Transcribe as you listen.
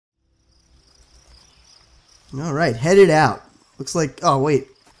Alright, headed out. Looks like... Oh, wait.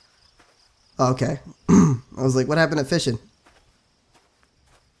 Oh, okay. I was like, what happened at fishing?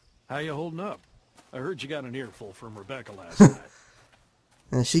 How you holding up? I heard you got an earful from Rebecca last night.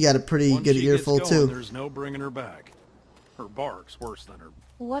 And she got a pretty good earful, too. There's no bringing her back. Her bark's worse than her...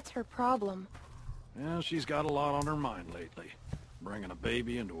 What's her problem? Yeah, she's got a lot on her mind lately. Bringing a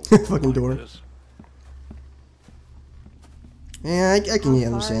baby into a world fucking like door. this. Yeah, I can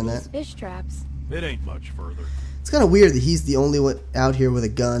understand that. Fish traps. It ain't much further. It's kind of weird that he's the only one out here with a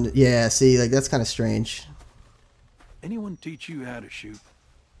gun. Yeah, see, like, that's kind of strange. Anyone teach you how to shoot?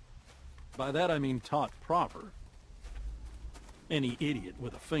 By that I mean taught proper. Any idiot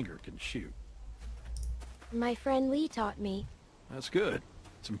with a finger can shoot. My friend Lee taught me. That's good.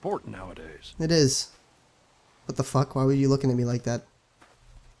 It's important nowadays. It is. What the fuck? Why were you looking at me like that?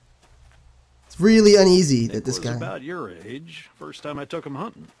 It's really uneasy that this guy... was about your age. First time I took him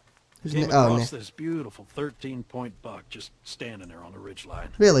hunting. Who's Came oh, across this beautiful 13-point buck just standing there on the ridgeline.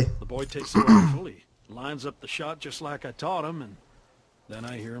 Really? The boy takes the rifle, he lines up the shot just like I taught him, and then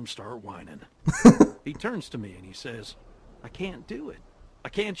I hear him start whining. He turns to me and he says, "I can't do it. I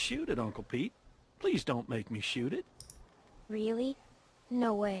can't shoot it, Uncle Pete. Please don't make me shoot it." Really?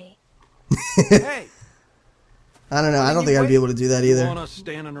 No way. Hey! I don't know. I don't think I'd be able to do that You either. want us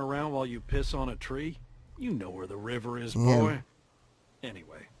standing around while you piss on a tree? You know where the river is, Yeah. boy.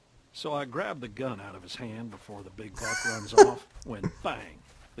 Anyway, so I grabbed the gun out of his hand before the big buck runs off, when bang,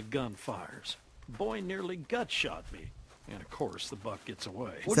 the gun fires. Boy nearly gut shot me, and of course the buck gets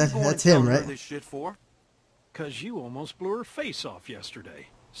away. That's him, right? This shit for? 'Cause you almost blew her face off yesterday.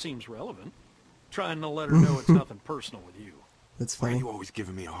 Seems relevant. Trying to let her know it's nothing personal with you. That's Why are funny. you always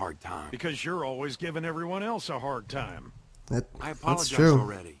giving me a hard time? Because you're always giving everyone else a hard time. I That's apologized true.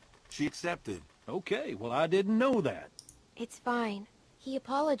 already. She accepted. Okay, well I didn't know that. It's fine. He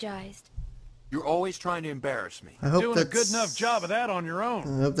apologized. You're always trying to embarrass me. I hope Doing a that's... good enough job of that on your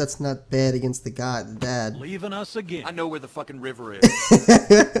own. I hope that's not bad against the guy, the dad. Leaving us again. I know where the fucking river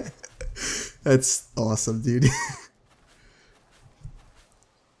is. That's awesome, dude.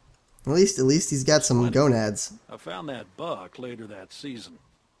 At least he's got some gonads. I found that buck later that season.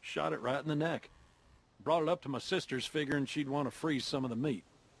 Shot it right in the neck. Brought it up to my sister's figuring she'd want to freeze some of the meat.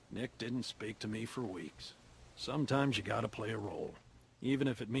 Nick didn't speak to me for weeks. Sometimes you gotta play a role. Even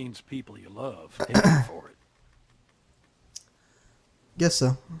if it means people you love hate you for it. Guess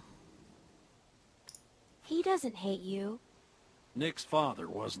so. He doesn't hate you. Nick's father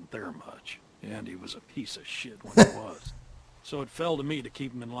wasn't there much, and he was a piece of shit when he was. So it fell to me to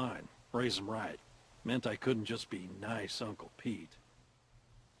keep him in line, raise him right. Meant I couldn't just be nice Uncle Pete.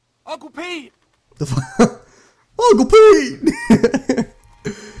 Uncle Pete! Uncle Pete!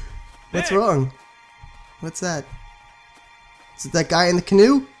 What's Nick! wrong? What's that? Is it that guy in the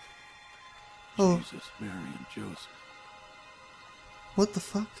canoe? Oh, Jesus, Mary, and Joseph. what the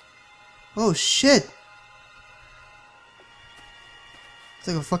fuck? Oh shit! It's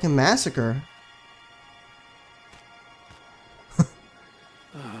like a fucking massacre.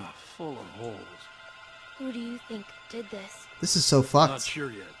 Full of holes. Who do you think did this? This is so Not fucked.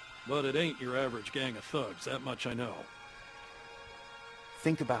 sure yet, but it ain't your average gang of thugs, that much I know.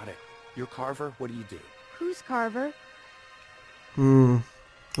 Think about it. You're Carver, what do you do? Who's Carver?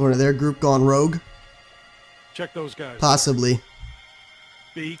 Or their group gone rogue? Check those guys. Possibly.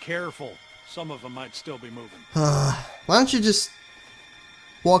 Be careful. Some of them might still be moving. Why don't you just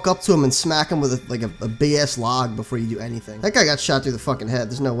walk up to him and smack him with a big ass log before you do anything? That guy got shot through the fucking head.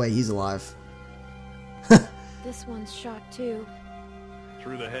 There's no way he's alive. This one's shot too.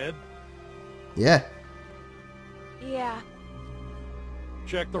 Through the head? Yeah. Yeah.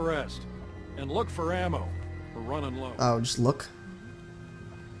 Check the rest. And look for ammo. We're running low. Oh, just look.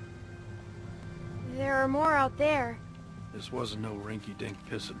 There are more out there. This wasn't no rinky-dink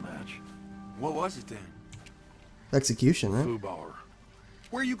pissing match. What was it then? Execution, right? Foobar.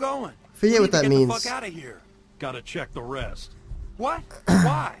 Where are you going? Forget We what need to that get means. the fuck out of here. Gotta check the rest. What?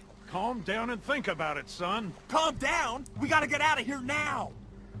 Why? Calm down and think about it, son. Calm down. We gotta get out of here now.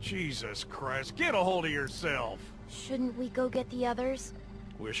 Jesus Christ, get a hold of yourself. Shouldn't we go get the others?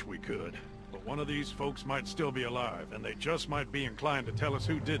 Wish we could. But one of these folks might still be alive, and they just might be inclined to tell us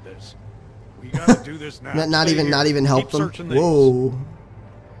who did this. We gotta do this now. Not Stay even here. help Keep them. searching these. Whoa.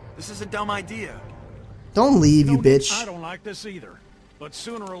 This is a dumb idea. Don't leave, you No, Nick, bitch. I don't like this either. But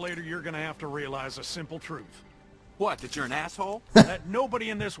sooner or later, you're gonna have to realize a simple truth. What, that you're an asshole? That nobody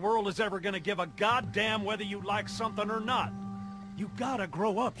in this world is ever gonna give a goddamn whether you like something or not. You gotta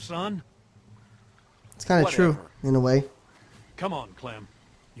grow up, son. It's kind of true, Whatever. in a way. Come on, Clem.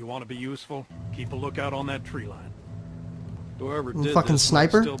 You want to be useful? Keep a lookout on that tree line. Whoever did Fucking this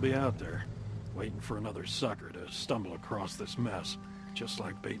sniper? might still be out there. waiting for another sucker to stumble across this mess, just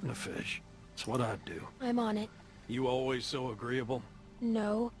like baiting a fish. It's what I'd do. I'm on it. You always so agreeable?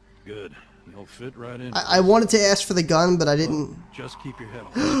 No. Good. You'll fit right in. I wanted to ask for the gun, but I didn't. Just keep your head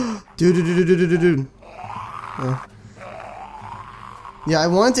on. Dude. Yeah, I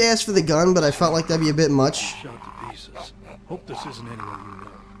wanted to ask for the gun, but I felt like that'd be a bit much. Shot to pieces. Hope this isn't anyone you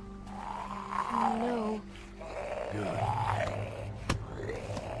know. No. Good.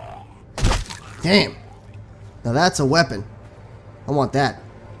 Damn. Now that's a weapon. I want that.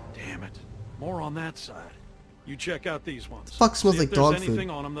 Damn it. More on that side. You check out these ones. Fuck smells See if like dog there's anything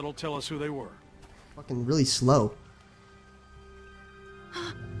food. on them that'll tell us who they were. Fucking really slow.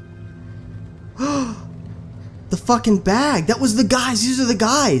 The fucking bag. That was the guys. These are the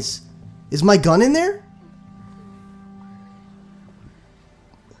guys. Is my gun in there?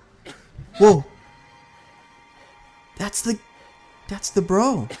 Whoa. That's the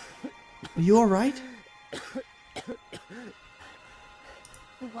bro. Are you alright?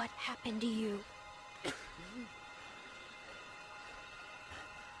 What happened to you?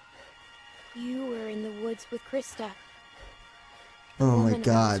 You were in the woods with Krista. Oh my Woman I was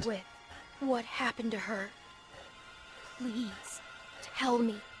god. with. What happened to her? Please, tell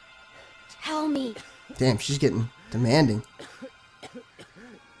me. Tell me. Damn, she's getting demanding.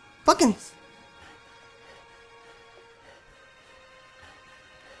 Fucking...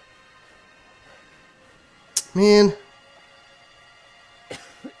 Man.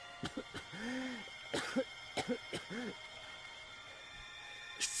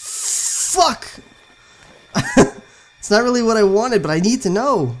 Fuck! It's not really what I wanted, but I need to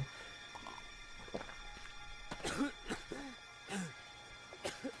know.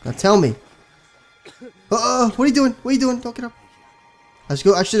 Now tell me. What are you doing? What are you doing? Don't get up. I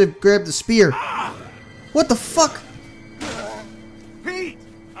should have grabbed the spear. What the fuck? Pete!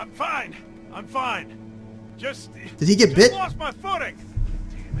 I'm fine. I'm fine. Just... Did he get bit? lost my footing.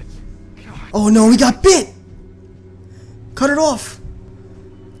 Damn it. God. Oh no, he got bit! Cut it off!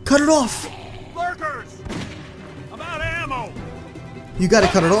 Cut it off! Lurkers! I'm out of ammo. You gotta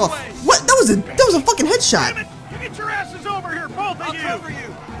cut it off. What? That was a fucking headshot! Damn it! You get your asses over here, both of you! I'll cover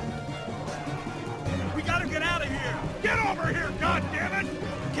you. We gotta get out of here! Get over here, goddammit!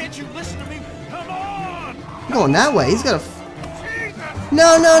 Can't you listen to me? Come on! I'm going that way. He's got a... Jesus!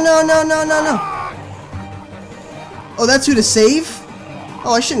 No. Oh, that's who to save?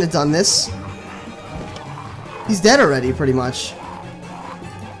 Oh, I shouldn't have done this. He's dead already, pretty much.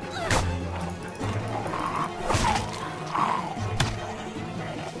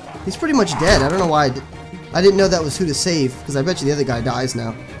 He's pretty much dead. I don't know why I didn't know that was who to save, because I bet you the other guy dies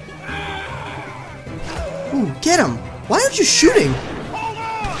now. Ooh, get him! Why aren't you shooting? Hold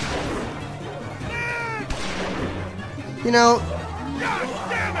on! You know, God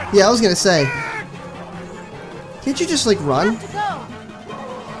damn it! yeah, I was gonna say. Can't you just, like, run? To go.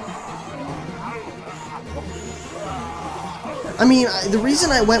 I mean, the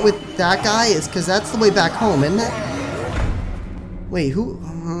reason I went with that guy is because that's the way back home, isn't it? Wait, who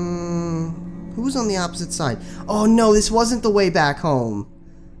was on the opposite side? Oh no, this wasn't the way back home.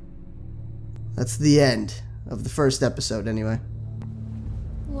 That's the end of the first episode, anyway.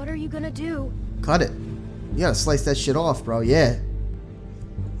 What are you gonna do? Cut it. You gotta slice that shit off, bro, yeah.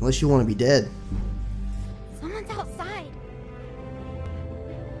 Unless you want to be dead. Someone's outside.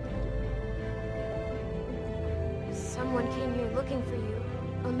 Someone came here looking for you.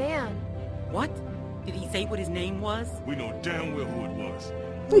 A man. What? Did he say what his name was? We know damn well who it was.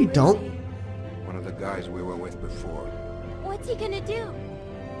 No, you don't. One of the guys we were with before. What's he gonna do?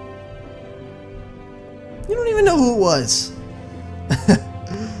 You don't even know who it was.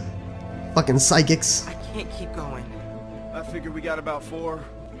 Fucking psychics. I can't keep going. I figure we got about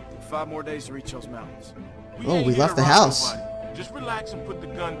 5 more days to reach those mountains. Oh, we left the house. Just relax and put the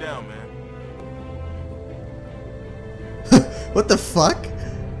gun down, man. What the fuck?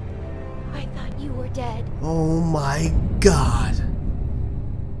 I thought you were dead. Oh my god.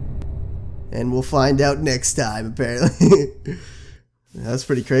 And we'll find out next time, apparently. That's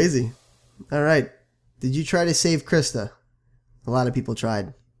pretty crazy. Alright. Did you try to save Krista? A lot of people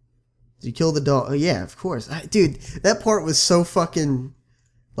tried. Did you kill the dog? Oh yeah, of course. Dude, that part was so fucking...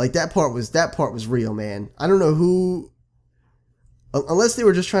 Like, that part was real, man. I don't know who... Unless they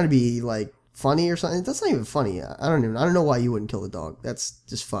were just trying to be, like, funny or something. That's not even funny. I don't know why you wouldn't kill the dog. That's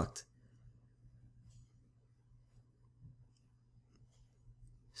just fucked.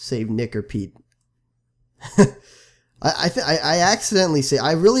 Save Nick or Pete. I accidentally say...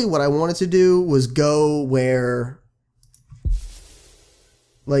 what I wanted to do was go where...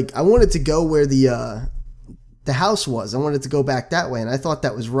 Like, I wanted to go where the the house was. I wanted to go back that way, and I thought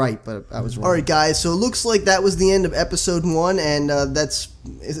that was right, but I was wrong. Alright guys, so it looks like that was the end of episode 1, and that's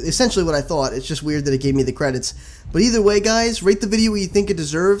essentially what I thought. It's just weird that it gave me the credits. But either way guys, rate the video what you think it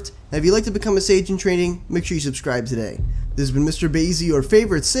deserved, and if you'd like to become a sage in training, make sure you subscribe today. This has been Mr. Basie, your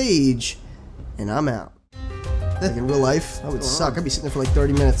favorite sage, and I'm out. Like in real life, that would suck. I'd be sitting there for like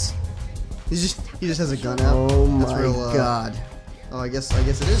 30 minutes. He just has a gun out. Oh my That's real, god. Oh, I guess it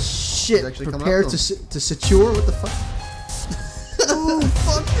is. Shit, It's actually prepare come out to secure? What the fuck? Oh,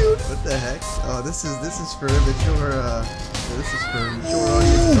 fuck, dude. What the heck? Oh, this is for mature. This is for mature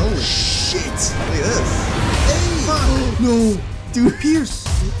audience only. Shit! Look at this. Hey! Fuck! No, dude, Pierce,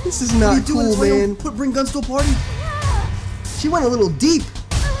 this is not cool, man. Bring guns to a party. She went a little deep.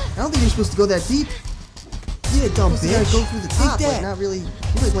 I don't think you're supposed to go that deep. Yeah, dumb You bitch. gotta go through the top, Take like that. not really.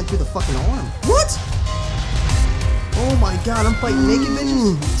 You like went through the fucking arm. What? Oh my god, I'm fighting naked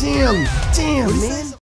bitches. Damn, What is man. that?